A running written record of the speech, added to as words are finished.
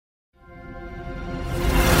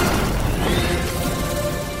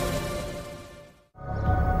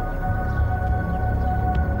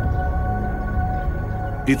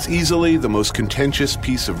It's easily the most contentious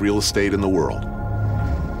piece of real estate in the world.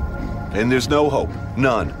 And there's no hope,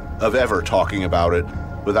 none, of ever talking about it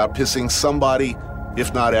without pissing somebody,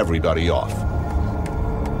 if not everybody, off.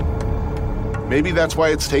 Maybe that's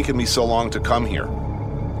why it's taken me so long to come here.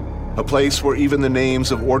 A place where even the names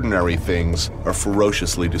of ordinary things are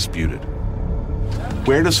ferociously disputed.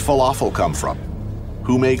 Where does falafel come from?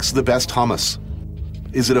 Who makes the best hummus?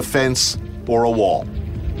 Is it a fence or a wall?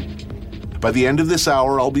 By the end of this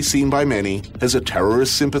hour, I'll be seen by many as a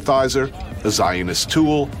terrorist sympathizer, a Zionist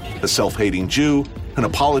tool, a self-hating Jew, an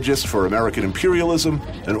apologist for American imperialism,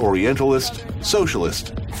 an Orientalist,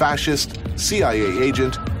 socialist, fascist, CIA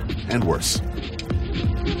agent, and worse.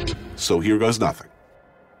 So here goes nothing.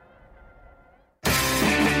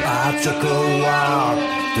 I took a walk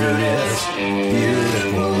through this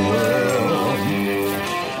beautiful world.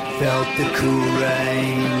 Felt the cool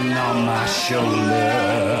rain on my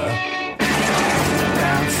shoulder.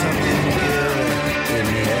 Found something good in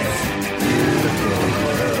this beautiful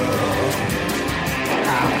world.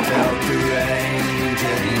 I felt the rain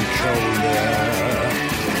getting colder.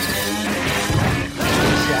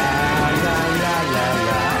 Sha-la-la-la-la,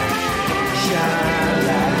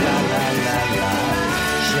 sha-la-la-la-la-la.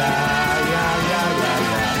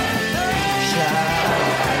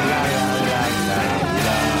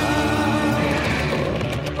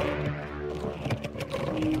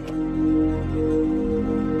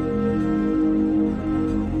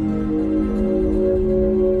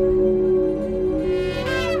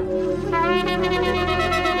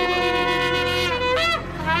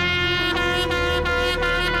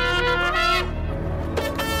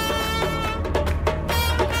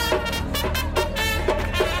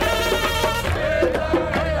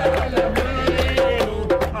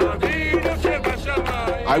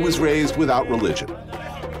 I was raised without religion.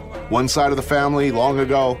 One side of the family, long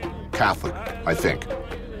ago, Catholic, I think.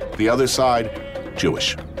 The other side,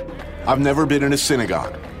 Jewish. I've never been in a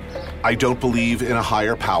synagogue. I don't believe in a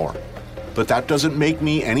higher power. But that doesn't make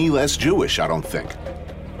me any less Jewish, I don't think.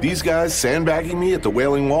 These guys sandbagging me at the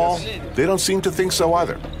Wailing Wall, they don't seem to think so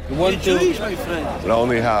either. You're Jewish, my friend. But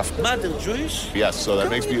only half. Mother Jewish? Yes, so that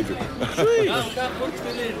makes me a Jew. Jewish.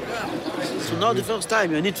 So now the first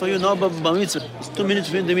time, I need for you now Bar Mitzvah. It's 2 minutes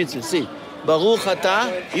between the mitzvah. See. Baruch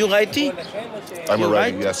Ata. You righty? I'm a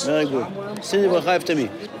righty, yes. Very good. Say the bracha after me.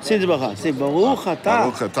 Say the bracha. Say Baruch Ata.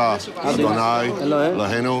 Baruch Ata Adonai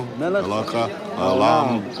Eloheinu Melech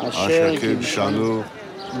Haolam Asher Kidshanu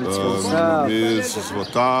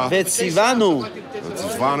Mitzvotav Vetzivanu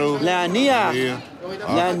Le'aniach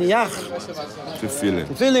Tefillin.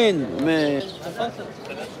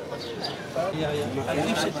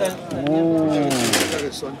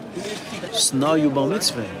 So now you Bar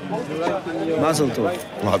Mitzvah. Mazel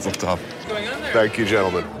Tov. Mazel Tov. Thank you,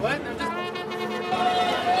 gentlemen.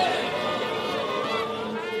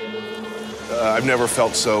 I've never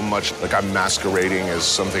felt so much like I'm masquerading as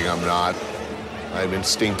something I'm not. I'm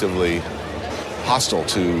instinctively hostile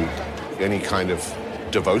to any kind of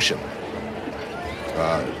devotion.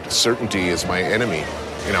 Certainty is my enemy.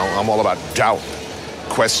 You know, I'm all about doubt,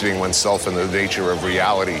 questioning oneself and the nature of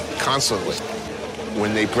reality constantly.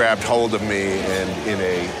 When they grabbed hold of me and in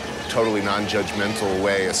a totally non-judgmental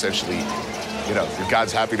way, essentially, you know,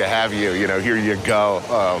 God's happy to have you, you know, here you go.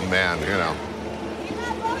 Oh, man, you know,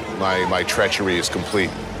 my treachery is complete.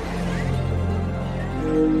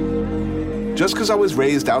 Just because I was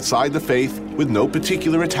raised outside the faith with no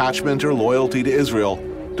particular attachment or loyalty to Israel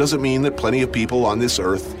doesn't mean that plenty of people on this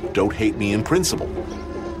earth don't hate me in principle.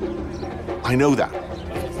 I know that.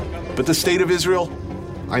 But the state of Israel,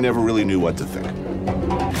 I never really knew what to think.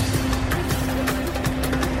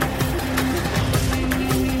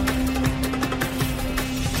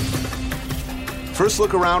 First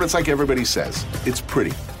look around, it's like everybody says. It's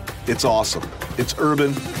pretty. It's awesome. It's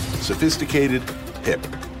urban, sophisticated, hip.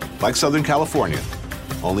 Like Southern California,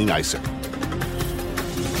 only nicer.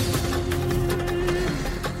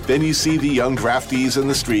 Then you see the young draftees in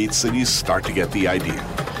the streets and you start to get the idea.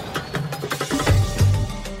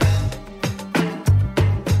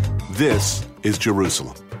 This is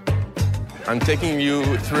Jerusalem. I'm taking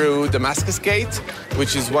you through Damascus Gate,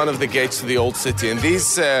 which is one of the gates to the old city. And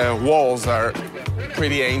these walls are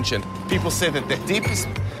pretty ancient. People say that the deepest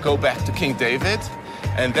go back to King David.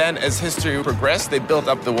 And then as history progressed, they built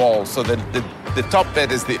up the walls so that the top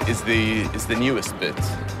bit is the newest bit.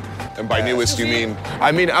 And by newest, you mean?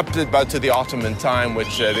 I mean up to about to the Ottoman time,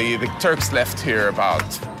 which the Turks left here about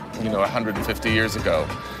 150 years ago,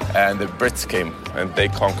 and the Brits came and they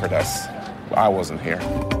conquered us. I wasn't here.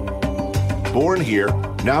 Born here,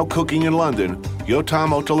 now cooking in London, Yotam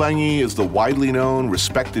Ottolenghi is the widely known,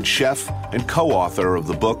 respected chef and co-author of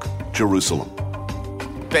the book Jerusalem.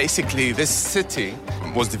 Basically, this city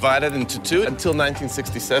was divided into two until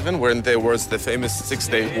 1967, when there was the famous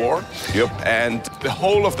Six-Day War. Yep. And the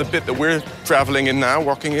whole of the bit that we're traveling in now,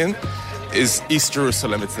 walking in, is East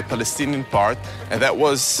Jerusalem. It's the Palestinian part, and that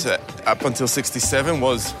was up until 67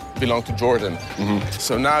 belonged to Jordan.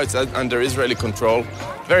 So now it's under Israeli control.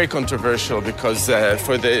 Very controversial because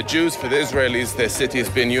for the Jews, for the Israelis, the city has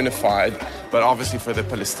been unified, but obviously for the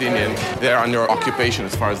Palestinians, they're under occupation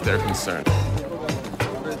as far as they're concerned.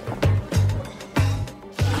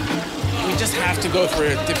 We just have to go for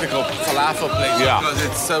a typical falafel place because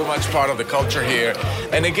it's so much part of the culture here.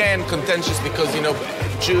 And again, contentious because,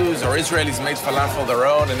 Jews or Israelis made falafel their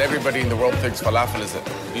own, and everybody in the world thinks falafel is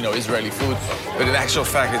Israeli food. But in actual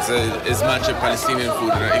fact, it's as much a Palestinian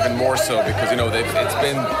food, and even more so because, it's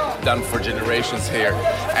been done for generations here.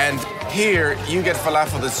 And here, you get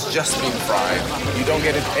falafel that's just been fried. You don't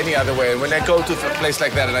get it any other way. And when I go to a place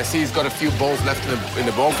like that and I see he's got a few bowls left in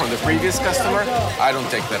the bowl from the previous customer, I don't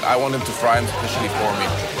take that. I want him to fry them especially for me.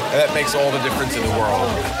 And that makes all the difference in the world.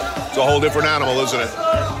 It's a whole different animal, isn't it?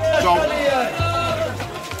 So,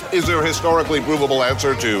 is there a historically provable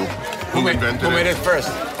answer to who invented it? Who made it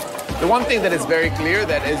first? The one thing that is very clear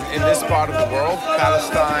that is in this part of the world,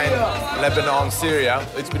 Palestine, Lebanon, Syria,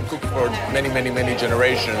 it's been cooked for many, many, many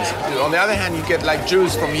generations. On the other hand, you get like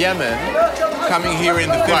Jews from Yemen coming here in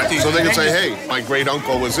the 50s. Right, so they can say, hey, my great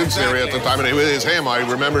uncle was in Syria at the time, and with his ham, I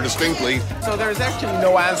remember distinctly. So there's actually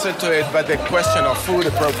no answer to it, but the question of food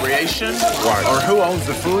appropriation or who owns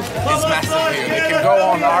the food is massive here. They can go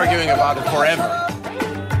on arguing about it forever.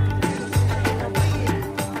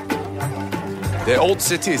 The old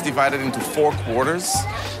city is divided into 4 quarters.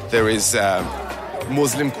 There is a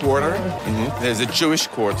Muslim quarter, there's a Jewish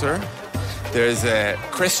quarter, there's a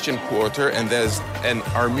Christian quarter, and there's an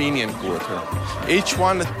Armenian quarter. Each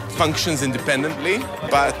one functions independently,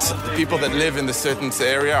 but the people that live in the certain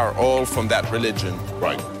area are all from that religion.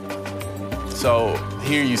 Right. So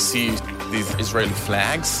here you see these Israeli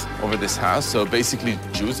flags over this house. So basically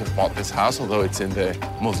Jews have bought this house, although it's in the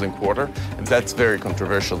Muslim quarter. And that's very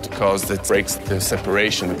controversial because that breaks the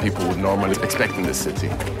separation that people would normally expect in the city.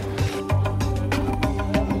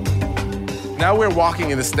 Now we're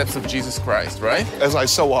walking in the steps of Jesus Christ, right? As I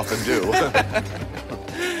so often do.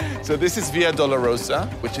 So this is Via Dolorosa,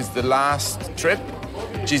 which is the last trip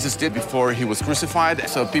Jesus did before he was crucified.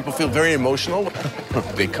 So people feel very emotional.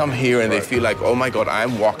 They come here and they feel like, oh my God,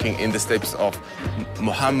 I'm walking in the steps of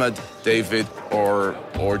Muhammad, David, or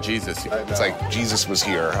Jesus. It's like Jesus was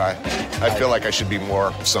here. I feel like I should be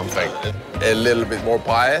more something. A little bit more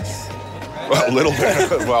pious? Well, a little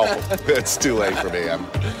bit. Well, it's too late for me.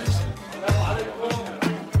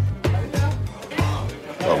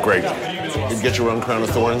 Oh, great. You get your own crown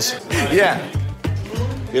of thorns? Yeah.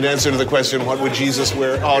 In answer to the question, what would Jesus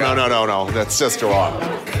wear? Oh, no. That's just wrong.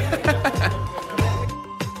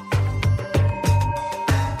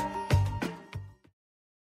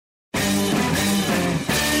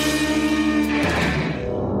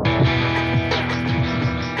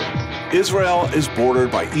 Israel is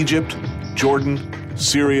bordered by Egypt, Jordan,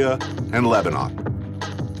 Syria, and Lebanon.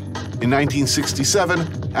 In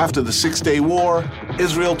 1967, after the Six-Day War,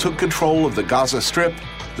 Israel took control of the Gaza Strip,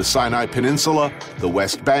 the Sinai Peninsula, the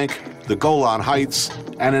West Bank, the Golan Heights,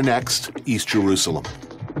 and annexed East Jerusalem.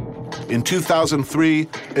 In 2003,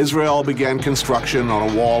 Israel began construction on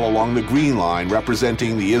a wall along the Green Line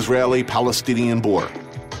representing the Israeli-Palestinian border.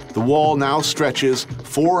 The wall now stretches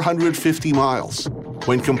 450 miles.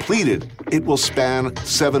 When completed, it will span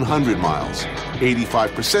 700 miles,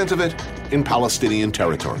 85% of it in Palestinian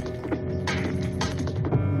territory.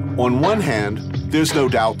 On one hand, there's no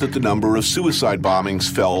doubt that the number of suicide bombings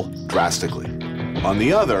fell drastically. On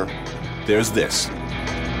the other, there's this.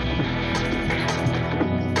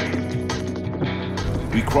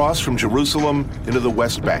 We cross from Jerusalem into the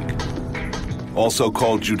West Bank, also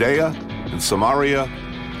called Judea and Samaria,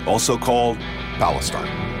 also called Palestine.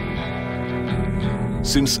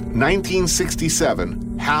 Since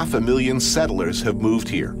 1967, 500,000 settlers have moved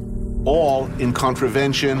here, all in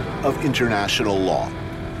contravention of international law.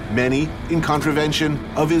 Many in contravention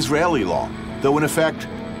of Israeli law, though in effect,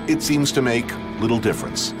 it seems to make little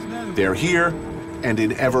difference. They're here and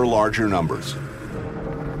in ever larger numbers.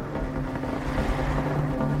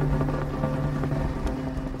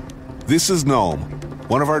 This is Noam,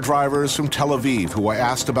 one of our drivers from Tel Aviv, who I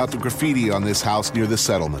asked about the graffiti on this house near the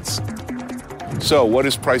settlements. So, what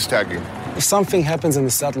is price tagging? If something happens in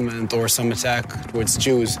the settlement or some attack towards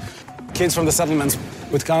Jews, kids from the settlements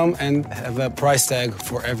would come and have a price tag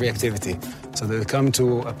for every activity. So they come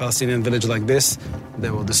to a Palestinian village like this,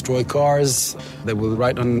 they will destroy cars, they will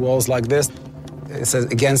write on walls like this. It says,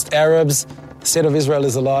 against Arabs, the state of Israel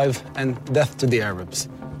is alive, and death to the Arabs.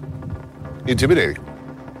 Intimidating.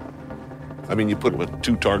 I mean, you put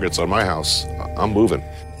 2 targets on my house, I'm moving.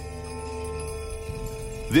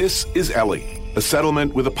 This is Eli, a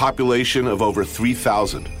settlement with a population of over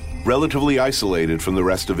 3,000, relatively isolated from the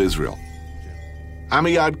rest of Israel.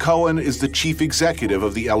 Amiad Cohen is the chief executive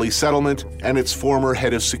of the Eli settlement and its former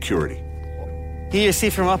head of security. Here you see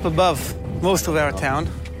from up above most of our town.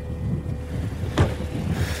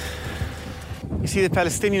 You see the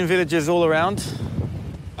Palestinian villages all around.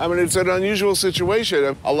 I mean, it's an unusual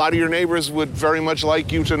situation. A lot of your neighbors would very much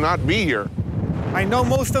like you to not be here. I know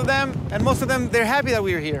most of them, and most of them, they're happy that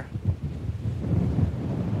we're here.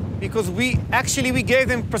 Because we gave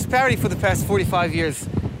them prosperity for the past 45 years.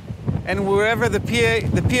 And wherever the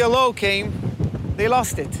PLO came, they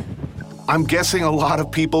lost it. I'm guessing a lot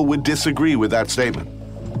of people would disagree with that statement.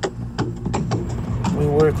 We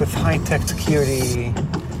work with high-tech security,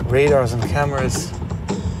 radars and cameras.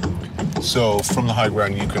 So from the high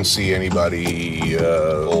ground, you can see anybody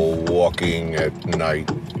walking at night.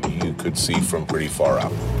 You could see from pretty far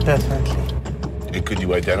out. Definitely. And could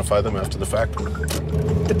you identify them after the fact?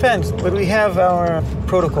 Depends, but we have our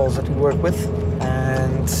protocols that we work with,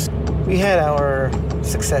 and we had our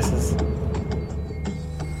successes.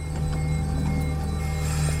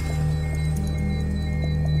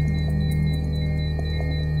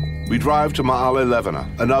 We drive to Ma'ale Levana,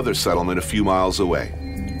 another settlement a few miles away.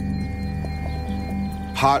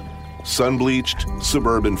 Hot, sun-bleached,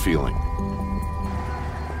 suburban feeling.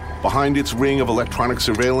 Behind its ring of electronic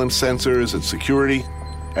surveillance sensors and security,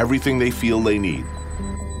 everything they feel they need.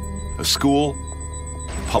 A school,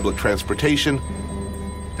 public transportation,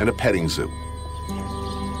 and a petting zoo.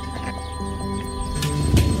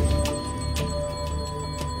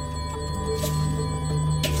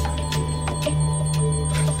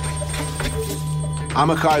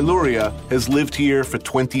 Amichai Luria has lived here for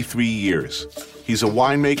 23 years. He's a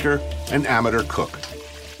winemaker and amateur cook.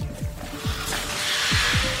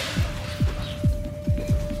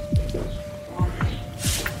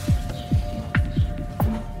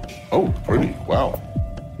 Oh, pretty. Wow.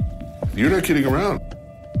 You're not kidding around.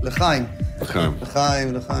 L'chaim. L'chaim.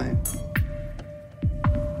 L'chaim, l'chaim.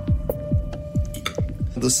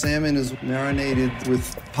 The salmon is marinated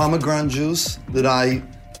with pomegranate juice that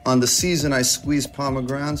on the season, I squeeze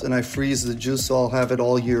pomegranates and I freeze the juice so I'll have it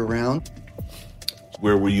all year round.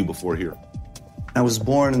 Where were you before here? I was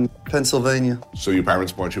born in Pennsylvania. So your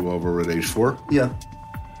parents brought you over at age 4? Yeah.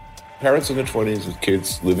 Parents in their 20s with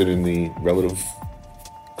kids living in the relative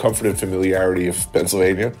comfort and familiarity of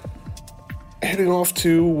Pennsylvania, heading off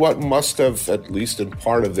to what must have, at least in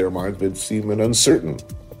part of their minds, been seem an uncertain.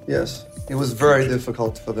 Yes, it was very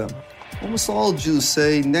difficult for them. Almost all Jews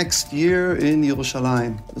say next year in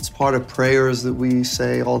Yerushalayim. It's part of prayers that we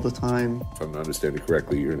say all the time. If I'm understanding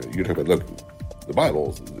correctly, you're talking about, look, the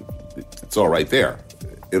Bible, it's all right there.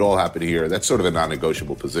 It all happened here. That's sort of a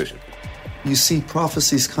non-negotiable position. You see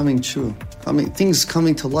prophecies coming true. Things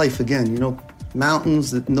coming to life again,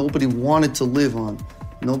 mountains that nobody wanted to live on.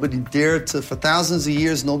 Nobody dared to, for thousands of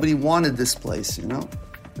years, nobody wanted this place, And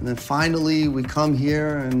then finally we come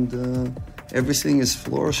here and everything is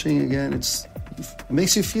flourishing again. It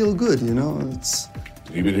makes you feel good,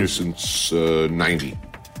 You've been here since 90.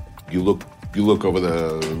 You look over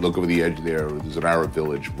the edge there. There's an Arab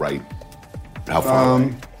village, right? How far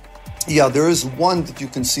away? Yeah, there is one that you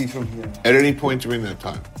can see from here. At any point during that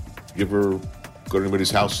time, you ever go to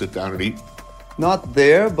anybody's house, sit down and eat? Not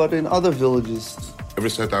there, but in other villages. Ever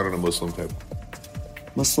sat down at a Muslim table?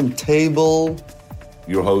 Muslim table.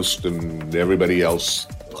 Your host and everybody else.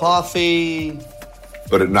 Coffee.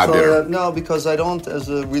 But not dinner? No, because I don't, as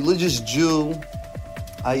a religious Jew,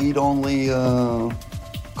 I eat only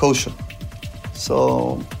kosher.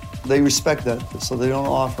 So they respect that, so they don't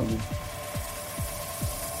offer me.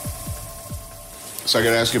 So I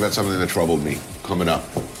got to ask you about something that troubled me coming up.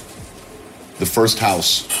 The first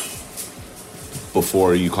house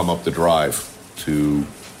before you come up the drive to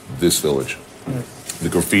this village. Yes. The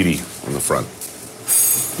graffiti on the front.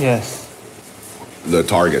 Yes. The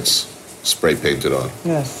targets spray painted on.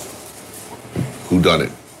 Yes. Who done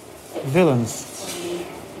it? Villains.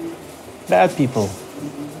 Bad people.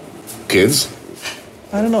 Kids?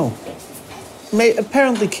 I don't know.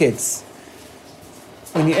 Apparently kids.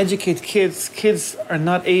 When you educate kids, kids are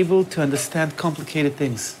not able to understand complicated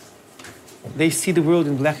things. They see the world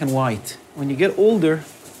in black and white. When you get older,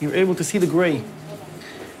 you're able to see the gray.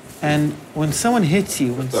 And when someone hits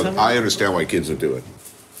you, I understand why kids would do it.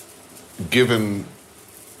 Given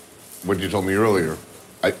what you told me earlier.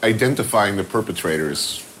 Identifying the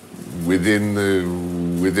perpetrators within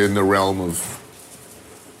the realm of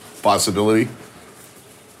possibility.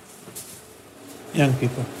 Young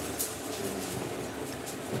people.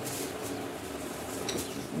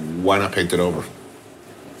 Why not paint it over?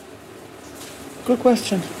 Good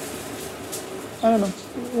question. I don't know.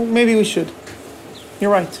 Well, maybe we should.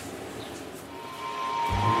 You're right.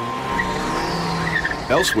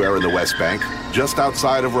 Elsewhere in the West Bank, just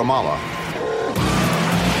outside of Ramallah,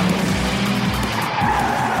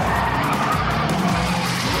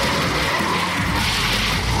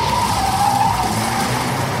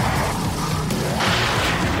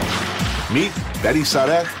 meet Betty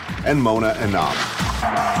Sarek and Mona Enam,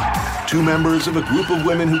 two members of a group of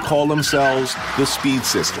women who call themselves the Speed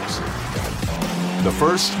Sisters, the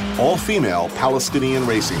first all-female Palestinian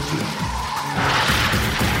racing team.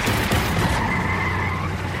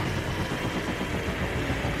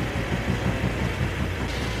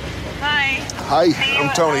 Hi, I'm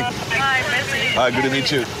Tony. Hi, Missy. Hi, good to meet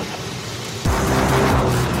you.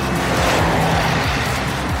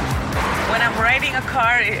 When I'm riding a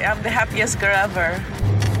car, I'm the happiest girl ever.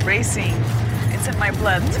 Racing, it's in my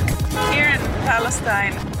blood. Here in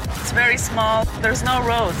Palestine, it's very small. There's no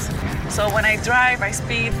roads. So when I drive, I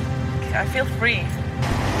speed, I feel free.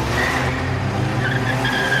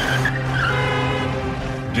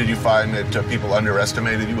 Did you find that people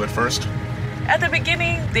underestimated you at first? At the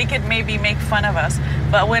beginning, they could maybe make fun of us.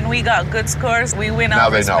 But when we got good scores, we win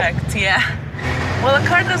all respect. Yeah. Well, the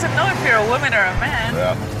car doesn't know if you're a woman or a man.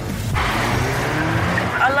 Yeah.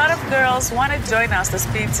 A lot of girls want to join us, the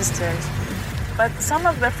Speed Sisters. But some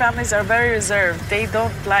of their families are very reserved. They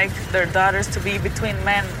don't like their daughters to be between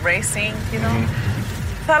men racing, you know.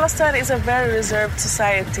 Mm-hmm. Palestine is a very reserved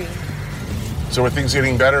society. So are things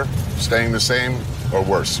getting better, staying the same, or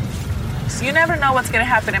worse? So you never know what's going to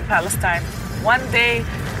happen in Palestine. One day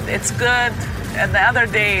it's good, and the other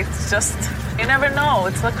day it's just, you never know.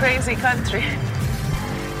 It's a crazy country.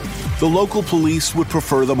 The local police would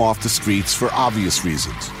prefer them off the streets for obvious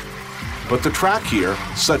reasons. But the track here,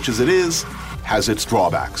 such as it is, has its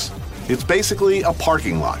drawbacks. It's basically a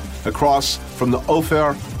parking lot across from the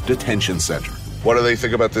Ofer Detention Center. What do they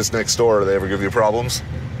think about this next door? Do they ever give you problems?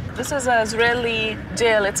 This is an Israeli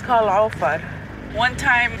jail. It's called Ofer. One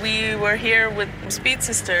time we were here with Speed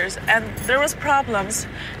Sisters, and there was problems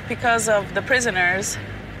because of the prisoners.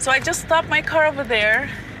 So I just stopped my car over there,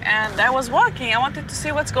 and I was walking. I wanted to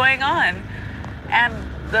see what's going on. And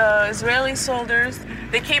the Israeli soldiers,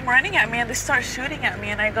 they came running at me, and they started shooting at me,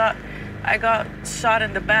 and I got shot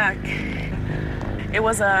in the back. It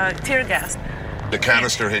was a tear gas. The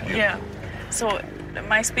canister hit you? Yeah. So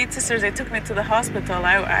my Speed Sisters, they took me to the hospital.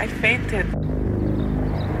 I fainted.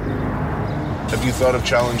 Have you thought of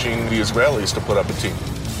challenging the Israelis to put up a team?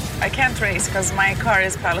 I can't race because my car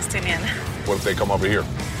is Palestinian. What if they come over here?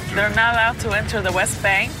 They're not allowed to enter the West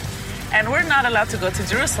Bank, and we're not allowed to go to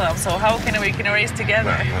Jerusalem, so how can we race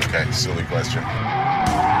together? Okay, silly question.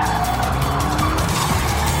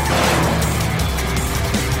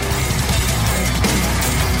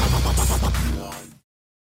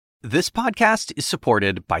 This podcast is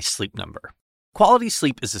supported by Sleep Number. Quality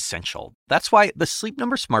sleep is essential. That's why the Sleep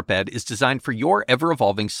Number Smart Bed is designed for your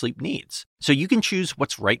ever-evolving sleep needs, so you can choose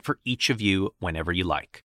what's right for each of you whenever you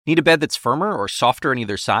like. Need a bed that's firmer or softer on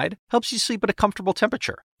either side? Helps you sleep at a comfortable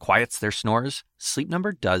temperature. Quiets their snores? Sleep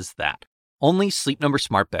Number does that. Only Sleep Number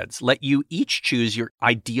Smart Beds let you each choose your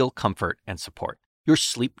ideal comfort and support, your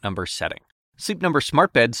Sleep Number setting. Sleep Number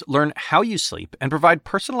Smart Beds learn how you sleep and provide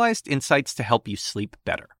personalized insights to help you sleep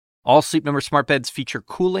better. All Sleep Number Smart Beds feature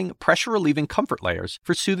cooling, pressure-relieving comfort layers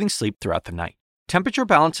for soothing sleep throughout the night.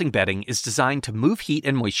 Temperature-balancing bedding is designed to move heat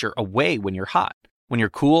and moisture away when you're hot. When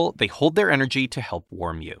you're cool, they hold their energy to help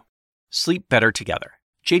warm you. Sleep better together.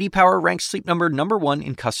 J.D. Power ranks Sleep Number #1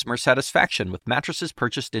 in customer satisfaction with mattresses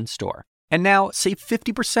purchased in-store. And now, save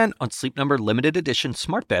 50% on Sleep Number limited edition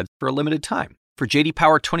smart beds for a limited time. For J.D.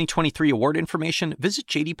 Power 2023 award information, visit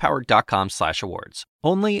jdpower.com/awards.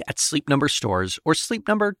 Only at Sleep Number stores or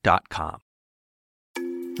sleepnumber.com.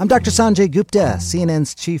 I'm Dr. Sanjay Gupta,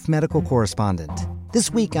 CNN's chief medical correspondent. This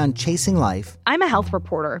week on Chasing Life, I'm a health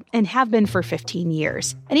reporter and have been for 15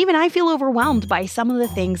 years. And even I feel overwhelmed by some of the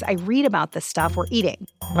things I read about the stuff we're eating.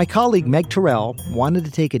 My colleague Meg Terrell wanted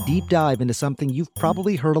to take a deep dive into something you've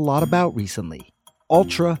probably heard a lot about recently: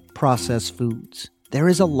 ultra-processed foods. There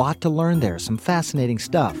is a lot to learn there, some fascinating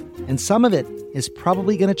stuff, and some of it is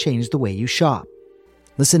probably going to change the way you shop.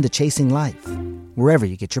 Listen to Chasing Life, wherever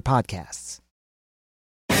you get your podcasts.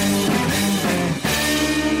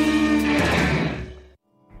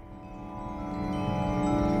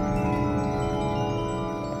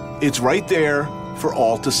 It's right there for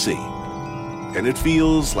all to see. And it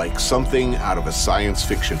feels like something out of a science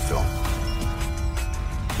fiction film.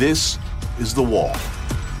 This is the wall.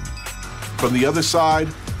 From the other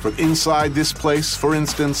side, from inside this place, for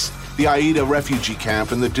instance, the Aida refugee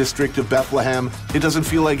camp in the district of Bethlehem, it doesn't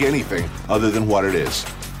feel like anything other than what it is,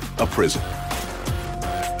 a prison.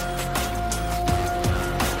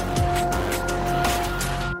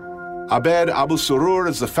 Abed Abu Surur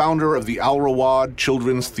is the founder of the Al Rawad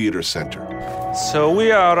Children's Theater Center. So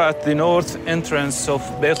we are at the north entrance of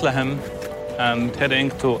Bethlehem and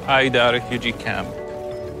heading to Aida refugee camp.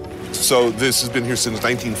 So this has been here since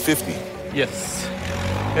 1950? Yes.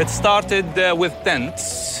 It started with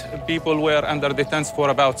tents. People were under the tents for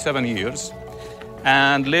about 7 years.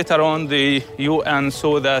 And later on, the UN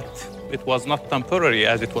saw that it was not temporary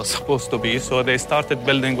as it was supposed to be, so they started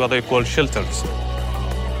building what they call shelters.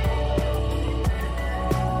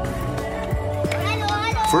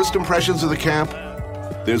 First impressions of the camp,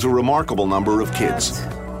 there's a remarkable number of kids.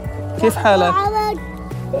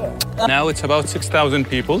 Now it's about 6,000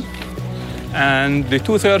 people, and the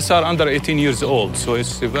 2/3 are under 18 years old, so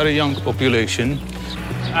it's a very young population.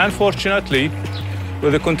 Unfortunately,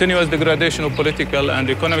 with the continuous degradation of political and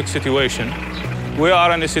economic situation, we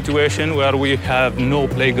are in a situation where we have no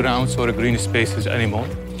playgrounds or green spaces anymore.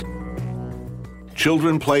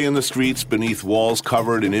 Children play in the streets beneath walls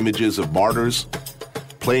covered in images of martyrs,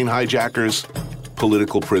 plane hijackers,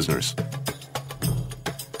 political prisoners.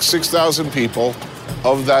 6,000 people.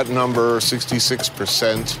 Of that number,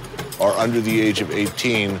 66% are under the age of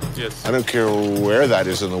 18. Yes. I don't care where that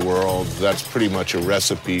is in the world. That's pretty much a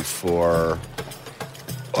recipe for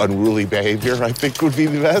unruly behavior, I think would be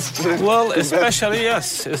the best. Well,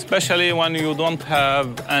 especially when you don't have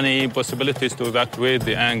any possibilities to evacuate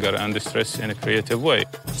the anger and the stress in a creative way.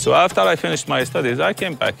 So after I finished my studies, I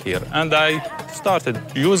came back here and I started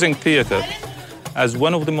using theater as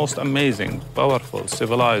one of the most amazing, powerful,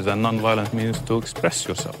 civilized, and non-violent means to express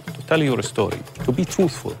yourself, to tell your story, to be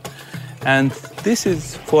truthful. And this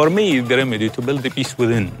is, for me, the remedy to build the peace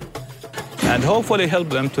within. And hopefully help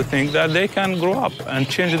them to think that they can grow up and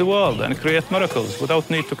change the world and create miracles without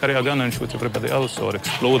need to carry a gun and shoot everybody else or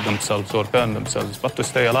explode themselves or burn themselves, but to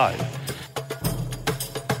stay alive.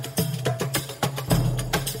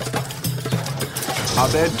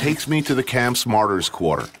 Abed takes me to the camp's martyrs'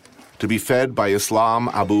 quarter to be fed by Islam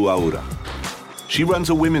Abu Auda. She runs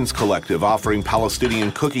a women's collective offering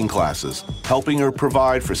Palestinian cooking classes, helping her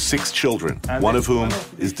provide for 6 children, one of whom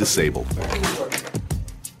is disabled.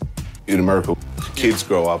 In America, kids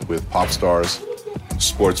grow up with pop stars,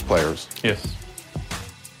 sports players. Yes.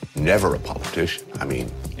 Never a politician. I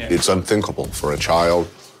mean, It's unthinkable for a child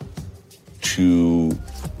to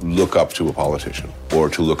look up to a politician or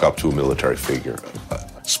to look up to a military figure,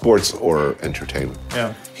 sports or entertainment.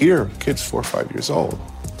 Yeah. Here, kids 4 or 5 years old,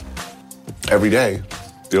 every day,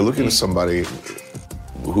 they're looking at somebody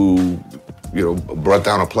who, brought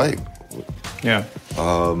down a plane. Yeah.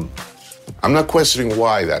 I'm not questioning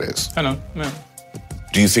why that is. I know, yeah.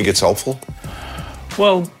 Do you think it's helpful?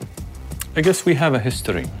 Well, I guess we have a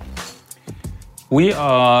history. We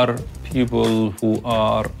are people who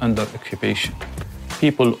are under occupation.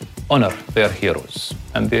 People honor their heroes,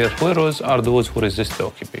 and their heroes are those who resist the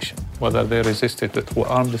occupation, whether they resisted it through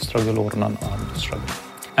armed struggle or non-armed struggle.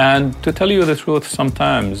 And to tell you the truth,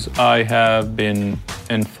 sometimes I have been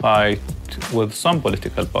in fight with some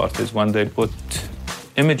political parties when they put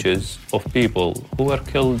images of people who were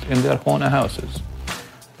killed in their own houses.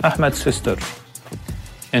 Ahmed's sister,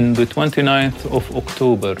 in the 29th of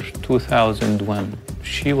October 2001,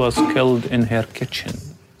 she was killed in her kitchen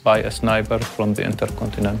by a sniper from the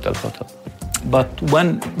Intercontinental Hotel. But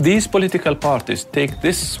when these political parties take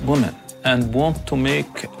this woman and want to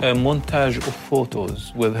make a montage of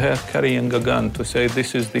photos with her carrying a gun to say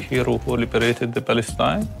this is the hero who liberated the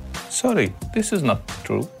Palestine, sorry, this is not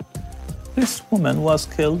true. This woman was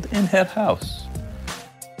killed in her house.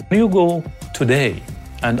 When you go today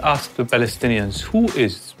and ask the Palestinians who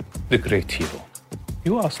is the great hero,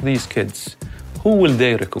 you ask these kids, who will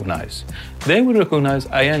they recognize? They will recognize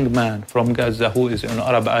a young man from Gaza who is an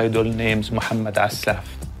Arab idol named Muhammad Assaf,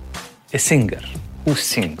 a singer who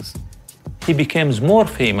sings. He becomes more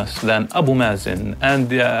famous than Abu Mazen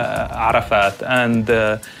and Arafat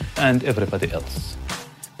and everybody else.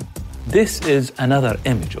 This is another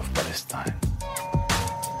image of Palestine.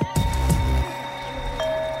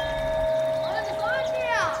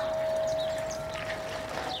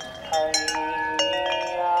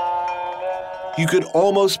 You could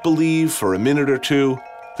almost believe for a minute or two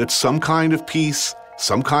that some kind of peace,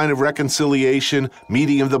 some kind of reconciliation,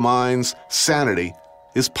 meeting of the minds, sanity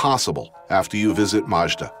is possible after you visit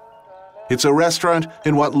Majda. It's a restaurant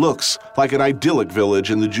in what looks like an idyllic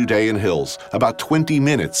village in the Judean hills, about 20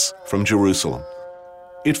 minutes from Jerusalem.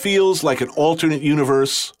 It feels like an alternate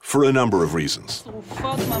universe for a number of reasons.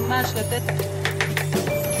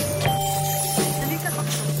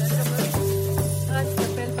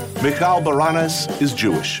 Michal Baranes is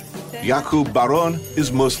Jewish. Yakub Baron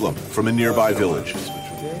is Muslim from a nearby village.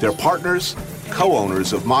 They're partners,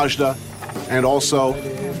 co-owners of Majda, and also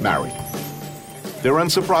married. They're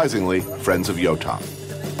unsurprisingly friends of Yotam.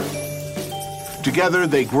 Together,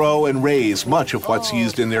 they grow and raise much of what's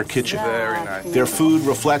used in their kitchen. Very nice. Their food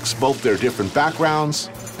reflects both their different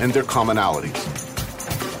backgrounds and their commonalities.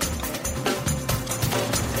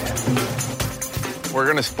 We're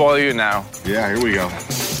gonna spoil you now. Yeah, here we go.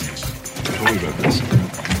 Tell me about this.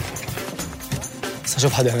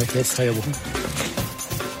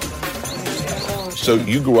 So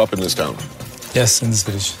you grew up in this town? Yes, in this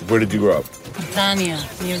village. Where did you grow up? Tanya,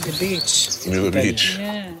 near the beach. Near the beach?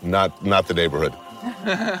 Yeah. Not the neighborhood.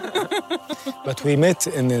 But we met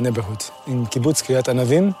in the neighborhood, in Kibbutz Kiryat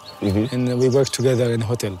Anavim, and we worked together in a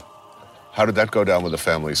hotel. How did that go down with the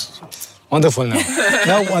families? Wonderful now.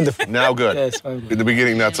 Now wonderful. Now good. Yes, very good. In the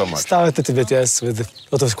beginning, not so much. Started a bit, yes, with a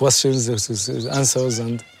lot of questions, answers,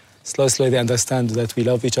 and slowly they understand that we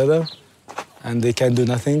love each other and they can do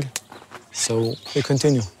nothing. So we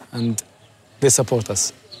continue and they support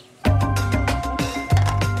us.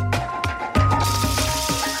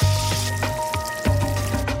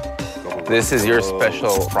 This is your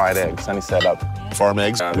special fried eggs, sunny setup. Farm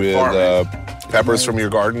eggs with farm eggs. peppers from your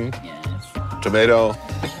garden, tomato.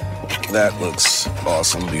 That looks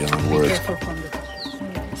awesome beyond words.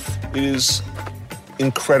 It is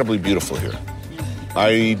incredibly beautiful here.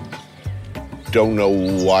 I don't know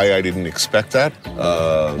why I didn't expect that.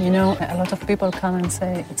 You know, a lot of people come and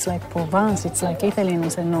say, it's like Provence, it's like Italy, and we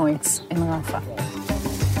say, no, it's in Rafah.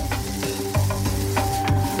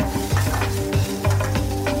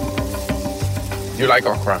 You like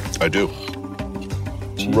okra? I do.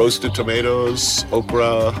 Roasted tomatoes,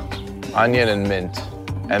 okra. Onion and mint.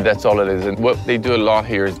 And that's all it is. And what they do a lot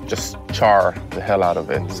here is just char the hell out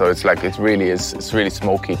of it. So it's like, it's really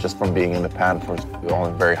smoky just from being in the pan for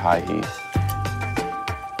on very high heat.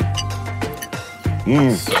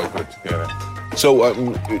 So good together.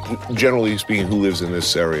 So, generally speaking, who lives in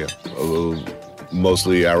this area?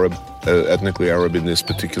 Mostly Arab, ethnically Arab in this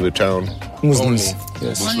particular town? Muslims.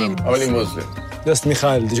 Yes. Only Muslim. Just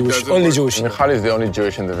Michal, the Jewish, only Jewish. Michal is the only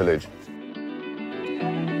Jewish in the village.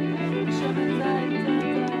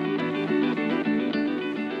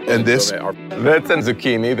 And this? That's a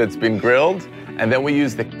zucchini that's been grilled. And then we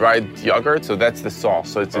use the dried yogurt, so that's the sauce.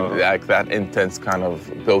 So it's like that intense kind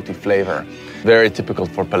of goaty flavor. Very typical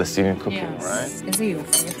for Palestinian cooking, right?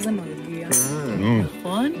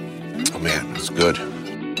 Oh man, it's good.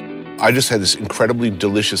 I just had this incredibly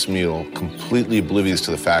delicious meal, completely oblivious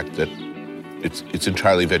to the fact that it's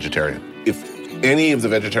entirely vegetarian. If any of the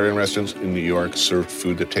vegetarian restaurants in New York served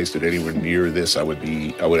food that tasted anywhere near this, I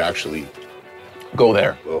would actually go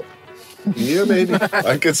there. Well, yeah, maybe.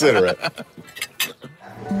 I consider it.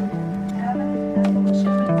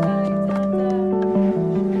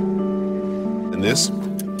 And this?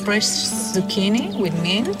 Fresh zucchini with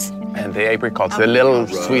mint. And the apricots, the little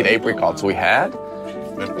sweet apricots we had.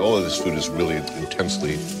 All of this food is really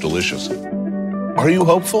intensely delicious. Are you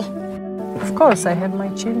hopeful? Of course, I have my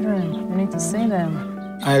children. I need to see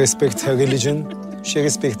them. I respect her religion. She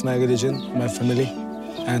respects my religion, my family.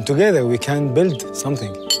 And together we can build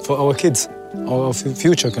something for our kids, our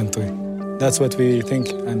future country. That's what we think,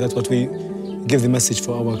 and that's what we give the message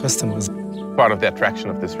for our customers. Part of the attraction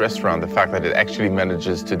of this restaurant, the fact that it actually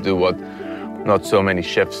manages to do what not so many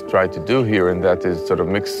chefs try to do here, and that is sort of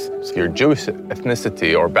mix your Jewish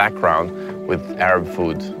ethnicity or background with Arab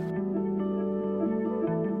food.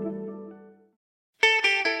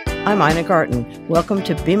 I'm Ina Garten. Welcome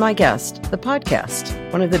to Be My Guest, the podcast.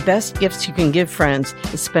 One of the best gifts you can give friends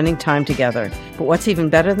is spending time together. But what's even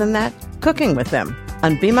better than that? Cooking with them.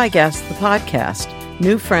 On Be My Guest, the podcast,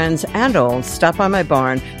 new friends and old stop by my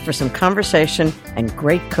barn for some conversation and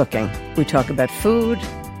great cooking. We talk about food,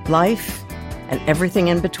 life, and everything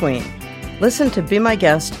in between. Listen to Be My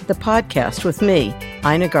Guest, the podcast with me,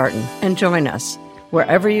 Ina Garten, and join us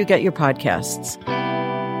wherever you get your podcasts.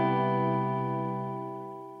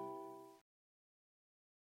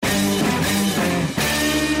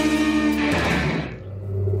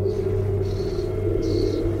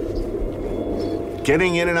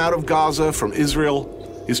 Getting in and out of Gaza from Israel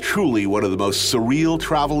is truly one of the most surreal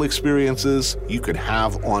travel experiences you could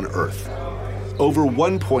have on Earth. Over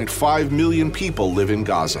 1.5 million people live in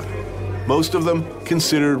Gaza, most of them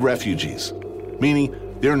considered refugees, meaning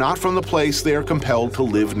they're not from the place they are compelled to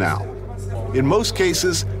live now. In most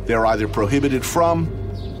cases, they're either prohibited from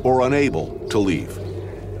or unable to leave.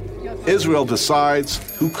 Israel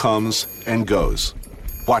decides who comes and goes,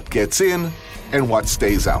 what gets in and what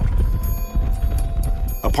stays out.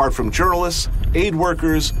 Apart from journalists, aid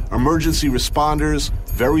workers, emergency responders,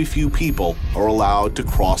 very few people are allowed to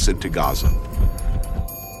cross into Gaza.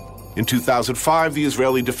 In 2005, the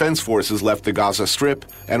Israeli Defense Forces left the Gaza Strip,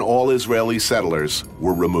 and all Israeli settlers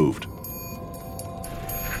were removed.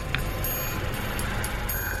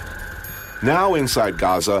 Now inside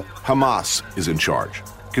Gaza, Hamas is in charge.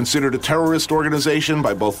 Considered a terrorist organization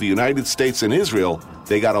by both the United States and Israel,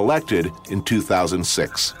 they got elected in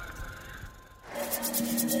 2006.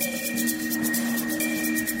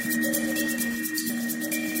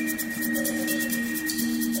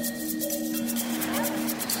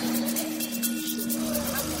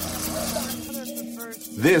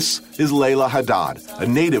 This is Layla Haddad, a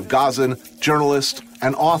native Gazan, journalist,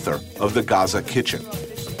 and author of The Gaza Kitchen.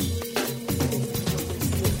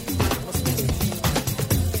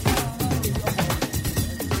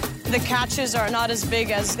 The catches are not as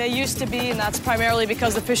big as they used to be, and that's primarily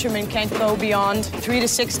because the fishermen can't go beyond 3 to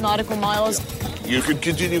 6 nautical miles. You can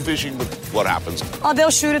continue fishing, but what happens?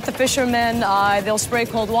 They'll shoot at the fishermen, they'll spray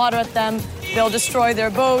cold water at them, they'll destroy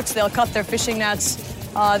their boats, they'll cut their fishing nets,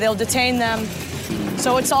 they'll detain them.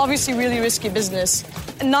 So it's obviously really risky business.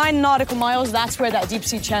 9 nautical miles, that's where that deep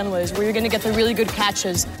sea channel is, where you're going to get the really good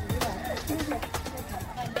catches.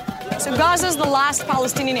 So Gaza is the last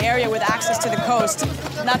Palestinian area with access to the coast.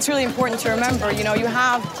 That's really important to remember. You know, you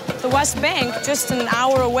have the West Bank just an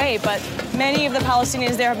hour away, but many of the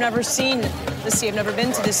Palestinians there have never seen the sea, have never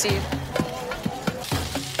been to the sea.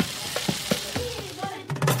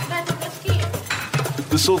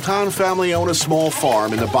 The Sultan family own a small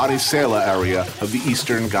farm in the Bani Sela area of the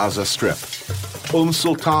eastern Gaza Strip.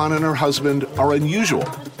 Sultan and her husband are unusual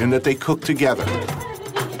in that they cook together.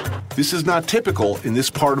 This is not typical in this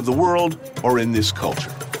part of the world or in this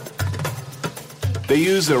culture. They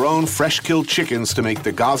use their own fresh-killed chickens to make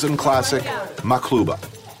the Gazan classic maklouba,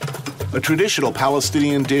 a traditional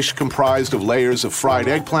Palestinian dish comprised of layers of fried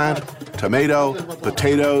eggplant, tomato,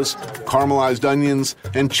 potatoes, caramelized onions,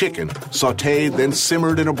 and chicken, sautéed, then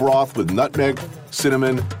simmered in a broth with nutmeg,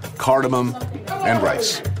 cinnamon, cardamom, and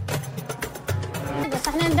rice.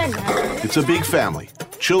 It's a big family.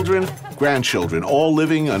 Children, grandchildren, all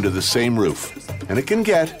living under the same roof. And it can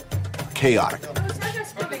get chaotic.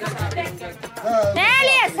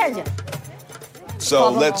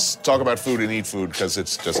 So let's talk about food and eat food, because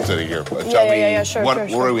it's just sitting here. Tell me, sure, what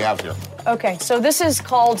do we have here? Okay, so this is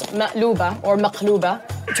called maklouba or maklouba.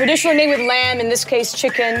 Traditional made with lamb, in this case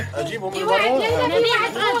chicken.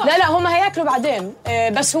 لا هم هياكلوا بعدين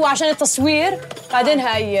بس هو عشان التصوير بعدين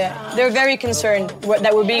they're very concerned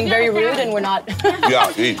that we're being very rude and we're not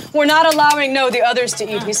eat. We're not allowing the others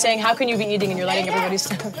to eat. He's saying, how can you be eating and you're letting everybody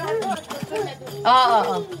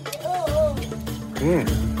Wow.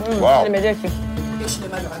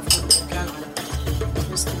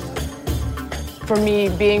 For me,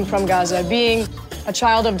 being from Gaza, being a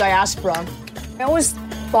child of diaspora, I always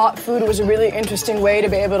thought food was a really interesting way to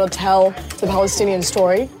be able to tell the Palestinian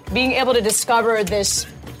story. Being able to discover this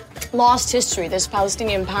lost history, this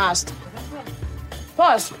Palestinian past.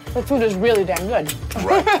 Plus, the food is really damn good.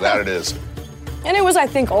 Right, that it is. And it was, I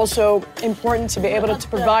think, also important to be able to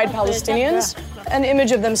provide Palestinians an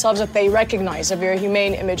image of themselves that they recognize, a very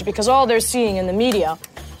humane image, because all they're seeing in the media,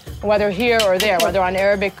 whether here or there, whether on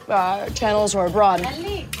Arabic channels or abroad,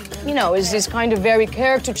 is these kind of very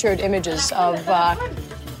caricatured images of,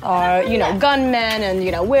 gunmen and,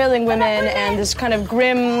 wailing women and this kind of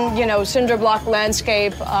grim, cinder block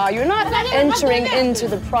landscape. You're not entering into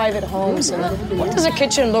the private homes and what does a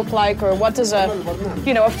kitchen look like or what does a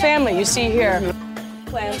family you see here.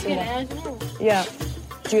 Yeah.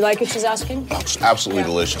 Do you like it, she's asking? It's absolutely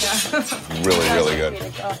delicious. Really, really good.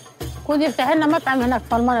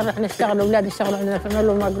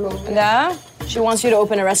 Yeah? She wants you to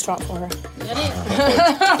open a restaurant for her.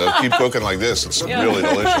 Keep cooking like this. It's really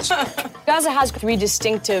delicious. Gaza has 3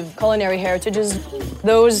 distinctive culinary heritages.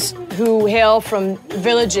 Those who hail from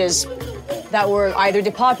villages that were either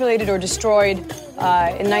depopulated or destroyed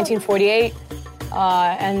in 1948,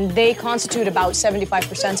 and they constitute about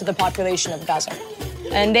 75% of the population of Gaza.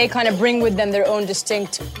 And they kind of bring with them their own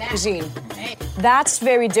distinct cuisine. That's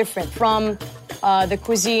very different from the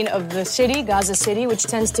cuisine of the city, Gaza City, which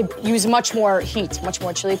tends to use much more heat, much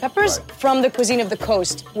more chili peppers, from the cuisine of the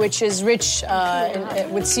coast, which is rich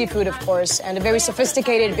with seafood, of course, and a very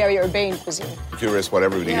sophisticated, very urbane cuisine. Curious what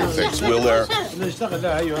everybody here thinks.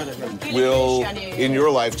 In your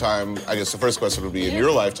lifetime, I guess the first question would be, in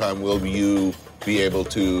your lifetime, will you be able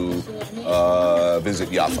to visit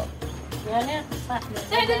Jaffa?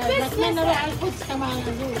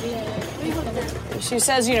 She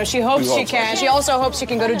says, she hopes she can. She also hopes she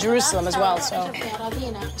can go to Jerusalem as well.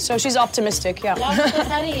 So she's optimistic, yeah.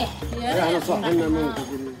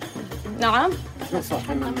 نعم.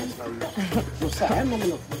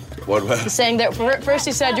 What? He's saying that first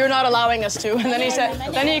he said, you're not allowing us to, and then he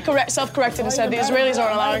self-corrected and said, the Israelis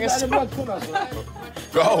aren't allowing us to. Go.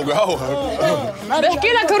 بحكي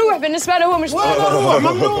لك روح بالنسبة له هو مش روح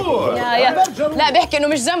ممنوع. لا بحكي انه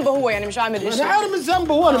مش ذنبه هو يعني مش عامل شيء. انا عارف مش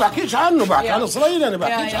ذنبه هو انا بحكيش عنه بحكي عن اسرائيل انا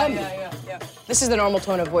بحكيش عنه. This is the normal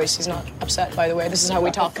tone of voice. He's not upset, by the way. This is how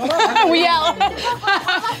we talk. We yell.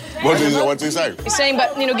 What's he saying? He's saying, but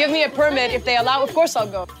give me a permit. If they allow, of course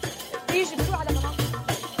I'll go.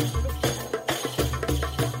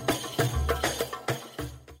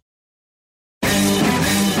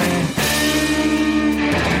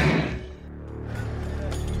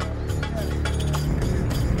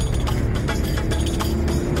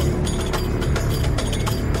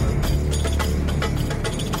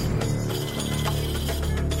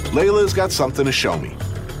 Layla's got something to show me.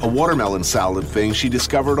 A watermelon salad thing she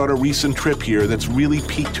discovered on a recent trip here that's really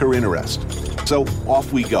piqued her interest. So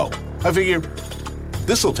off we go. I figure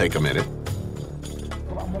this'll take a minute.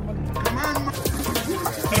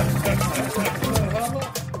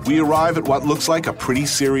 We arrive at what looks like a pretty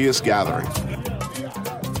serious gathering.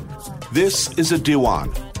 This is a diwan,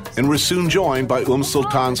 and we're soon joined by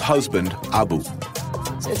Sultan's husband, Abu.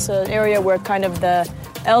 It's an area where kind of the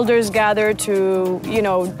elders gather to,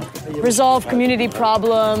 resolve community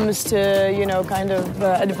problems, to, kind of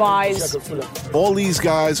advise. All these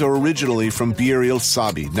guys are originally from Bir el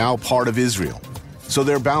Sabi, now part of Israel. So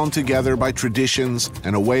they're bound together by traditions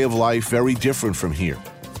and a way of life very different from here,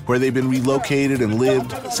 where they've been relocated and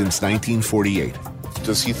lived since 1948.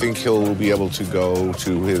 Does he think he'll be able to go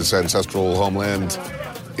to his ancestral homeland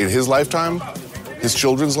in his lifetime? His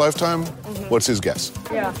children's lifetime? What's his guess?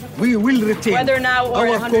 Yeah. We will retain whether now or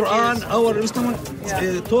our Quran, years. our Islam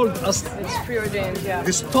told us. It's preordained, yeah.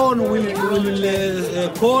 The stone will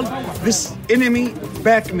call this enemy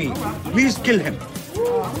back me. Please kill him.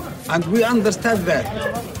 And we understand that.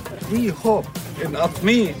 We hope in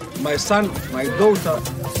me, my son, my daughter.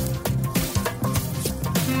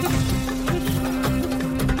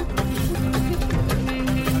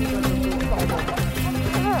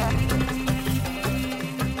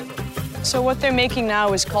 So what they're making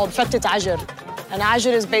now is called fattat ajr. And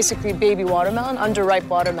ajr is basically baby watermelon, underripe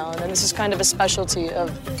watermelon. And this is kind of a specialty of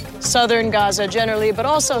southern Gaza generally, but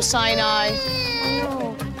also Sinai.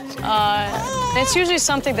 It's usually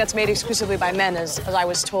something that's made exclusively by men, as I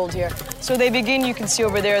was told here. So they begin, you can see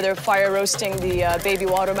over there, they're fire roasting the baby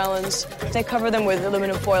watermelons. They cover them with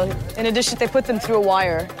aluminum foil. In addition, they put them through a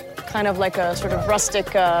wire, kind of like a sort of rustic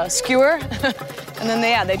skewer. And then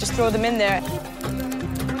they just throw them in there.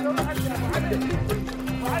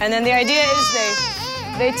 And then the idea is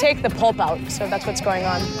they take the pulp out. So that's what's going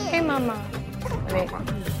on. Hey, Mama.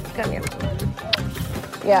 Come here.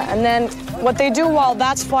 Yeah, and then what they do while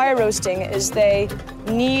that's fire roasting is they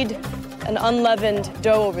knead an unleavened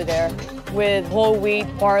dough over there with whole wheat,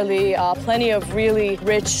 barley, plenty of really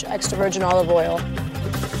rich extra virgin olive oil.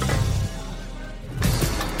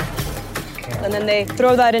 And then they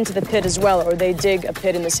throw that into the pit as well, or they dig a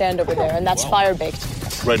pit in the sand over there, and that's fire baked.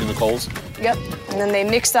 Right in the coals? Yep, and then they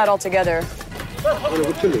mix that all together.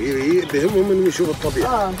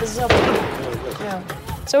 Yeah.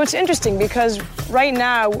 So it's interesting because right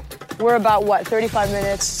now we're about, 35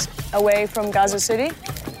 minutes away from Gaza City.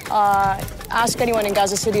 Ask anyone in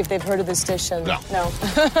Gaza City if they've heard of this dish. And no.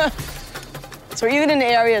 So even in an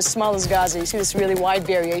area as small as Gaza, you see this really wide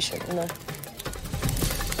variation. So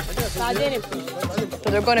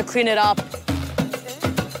they're going to clean it up.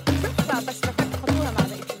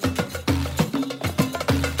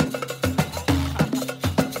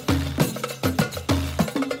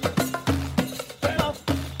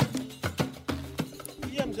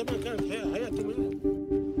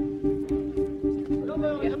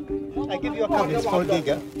 I give you a copy, it's 4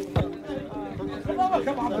 giga.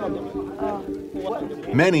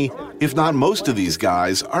 Many, if not most of these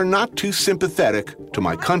guys, are not too sympathetic to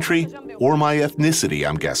my country or my ethnicity,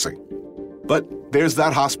 I'm guessing. But there's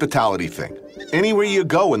that hospitality thing. Anywhere you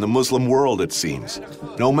go in the Muslim world, it seems.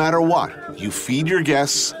 No matter what, you feed your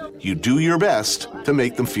guests, you do your best to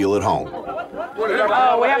make them feel at home.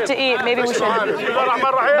 Oh, we have to eat. Maybe we should.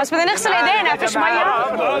 بس بدنا نغسل ايدينا فيش ميه.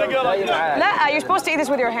 لا, you're supposed to eat this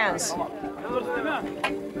with your hands.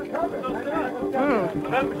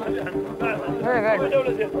 Very good.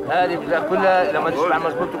 هذه بتاكلها لما تشبع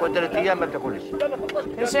مظبوط تقعد 3 أيام ما بتاكلش.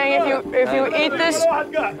 You're saying if you eat this,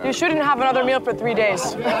 you shouldn't have another meal for 3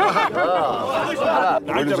 days.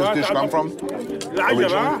 Where does this dish come from?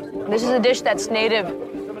 Originally? This is a dish that's native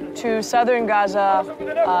to southern Gaza,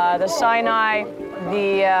 the Sinai, the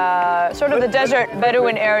sort of the desert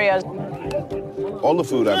Bedouin areas. All the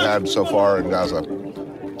food I've had so far in Gaza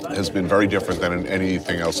has been very different than in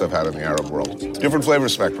anything else I've had in the Arab world. Different flavor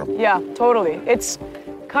spectrum. Yeah, totally. It's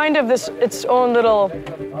kind of its own little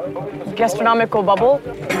gastronomical bubble.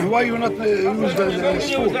 Why you not use this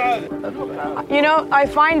food? You know, I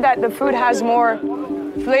find that the food has more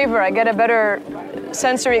flavor. I get a better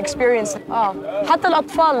sensory experience. حتى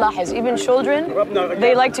الأطفال لاحظ, even children,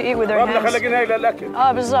 they like to eat with their hands.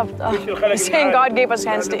 بالضبط. He's saying God gave us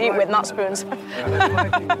hands to eat with, not spoons.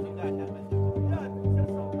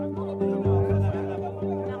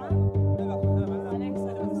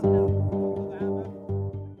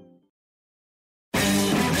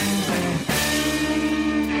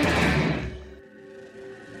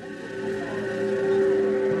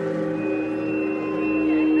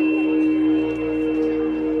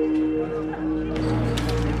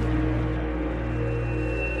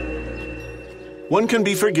 One can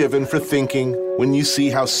be forgiven for thinking, when you see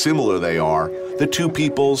how similar they are, the two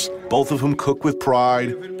peoples, both of whom cook with pride,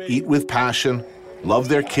 eat with passion, love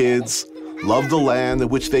their kids, love the land in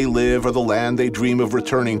which they live or the land they dream of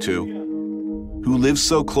returning to, who live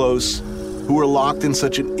so close, who are locked in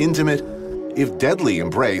such an intimate, if deadly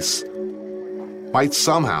embrace, might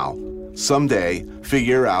somehow, someday,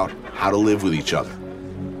 figure out how to live with each other.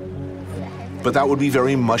 But that would be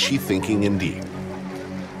very mushy thinking indeed.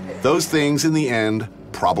 Those things, in the end,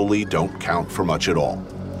 probably don't count for much at all.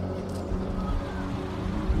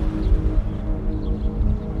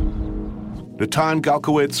 Natan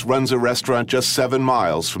Galkowitz runs a restaurant just 7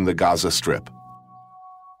 miles from the Gaza Strip.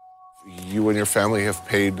 You and your family have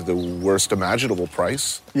paid the worst imaginable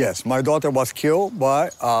price. Yes, my daughter was killed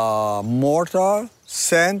by a mortar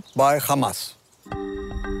sent by Hamas.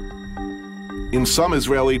 In some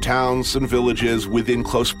Israeli towns and villages within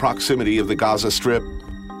close proximity of the Gaza Strip,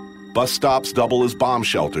 bus stops double as bomb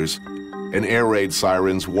shelters, and air raid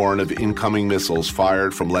sirens warn of incoming missiles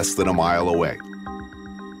fired from less than a mile away.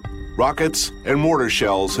 Rockets and mortar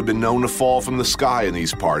shells have been known to fall from the sky in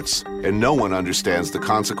these parts, and no one understands the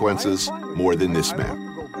consequences more than this man.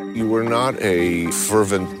 You were not a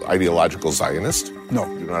fervent ideological Zionist. No.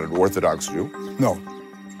 You're not an Orthodox Jew. No.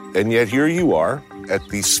 And yet here you are at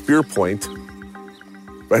the spear point,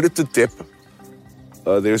 right at the tip.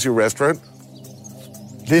 There's your restaurant.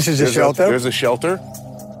 This is a shelter. There's a shelter.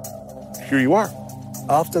 Here you are.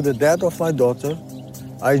 After the death of my daughter,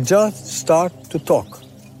 I just start to talk.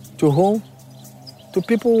 To whom? To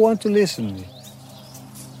people who want to listen to me.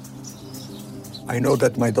 I know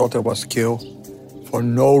that my daughter was killed for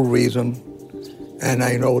no reason, and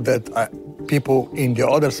I know that people in the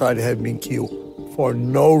other side have been killed for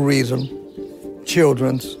no reason.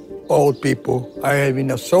 Children, old people. I have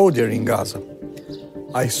been a soldier in Gaza.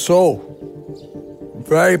 I saw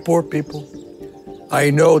very poor people. I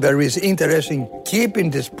know there is interest in keeping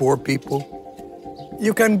these poor people.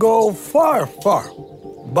 You can go far, far,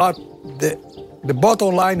 but the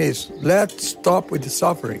bottom line is let's stop with the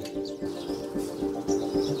suffering.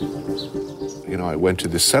 You know, I went to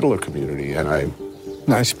the settler community and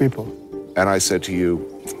Nice people. And I said to you,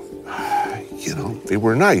 you know, they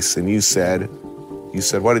were nice. And you said,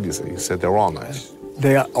 what did you say? You said they're all nice.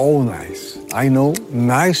 They are all nice. I know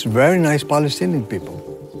nice, very nice Palestinian people.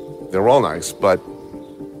 They're all nice, but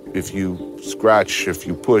if you scratch, if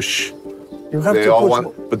you push, they all want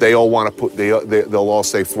to put. They'll all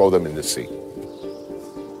say, throw them in the sea.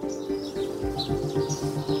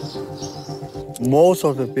 Most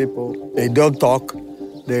of the people, they don't talk.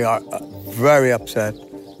 They are very upset.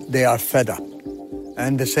 They are fed up,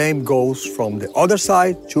 and the same goes from the other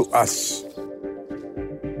side to us.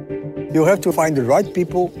 You have to find the right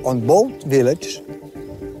people on both villages,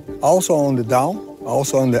 also on the down,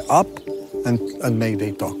 also on the up, and make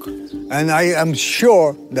they talk. And I am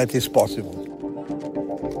sure that is possible.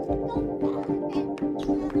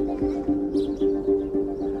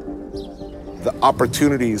 The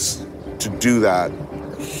opportunities to do that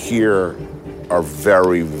here are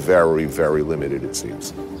very, very, very limited, it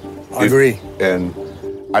seems. I agree. And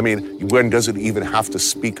I mean, one doesn't even have to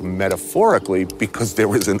speak metaphorically because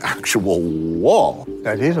there is an actual wall.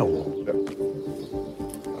 That is a wall.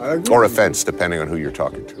 Or a fence, depending on who you're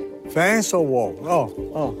talking to. Fence or wall?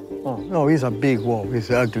 No, it's a big wall. It's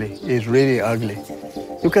ugly. It's really ugly.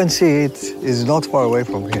 You can see it is not far away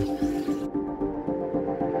from here.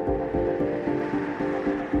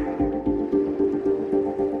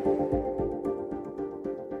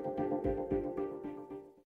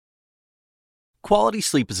 Quality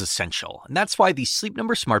sleep is essential, and that's why the Sleep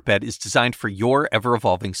Number Smart Bed is designed for your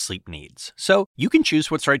ever-evolving sleep needs. So you can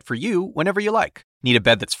choose what's right for you whenever you like. Need a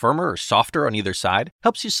bed that's firmer or softer on either side?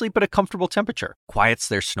 Helps you sleep at a comfortable temperature. Quiets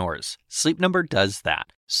their snores. Sleep Number does that.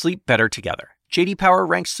 Sleep better together. J.D. Power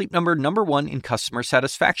ranks Sleep Number #1 in customer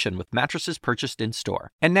satisfaction with mattresses purchased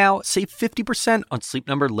in-store. And now, save 50% on Sleep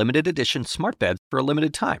Number limited edition smart beds for a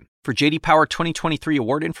limited time. For J.D. Power 2023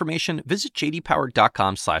 award information, visit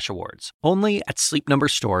jdpower.com/awards. Only at Sleep Number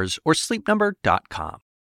stores or sleepnumber.com.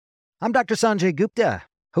 I'm Dr. Sanjay Gupta,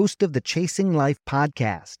 host of the Chasing Life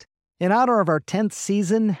podcast. In honor of our 10th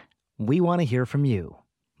season, we want to hear from you.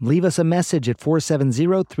 Leave us a message at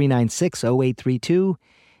 470-396-0832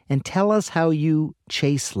 and tell us how you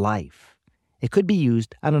chase life. It could be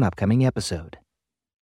used on an upcoming episode.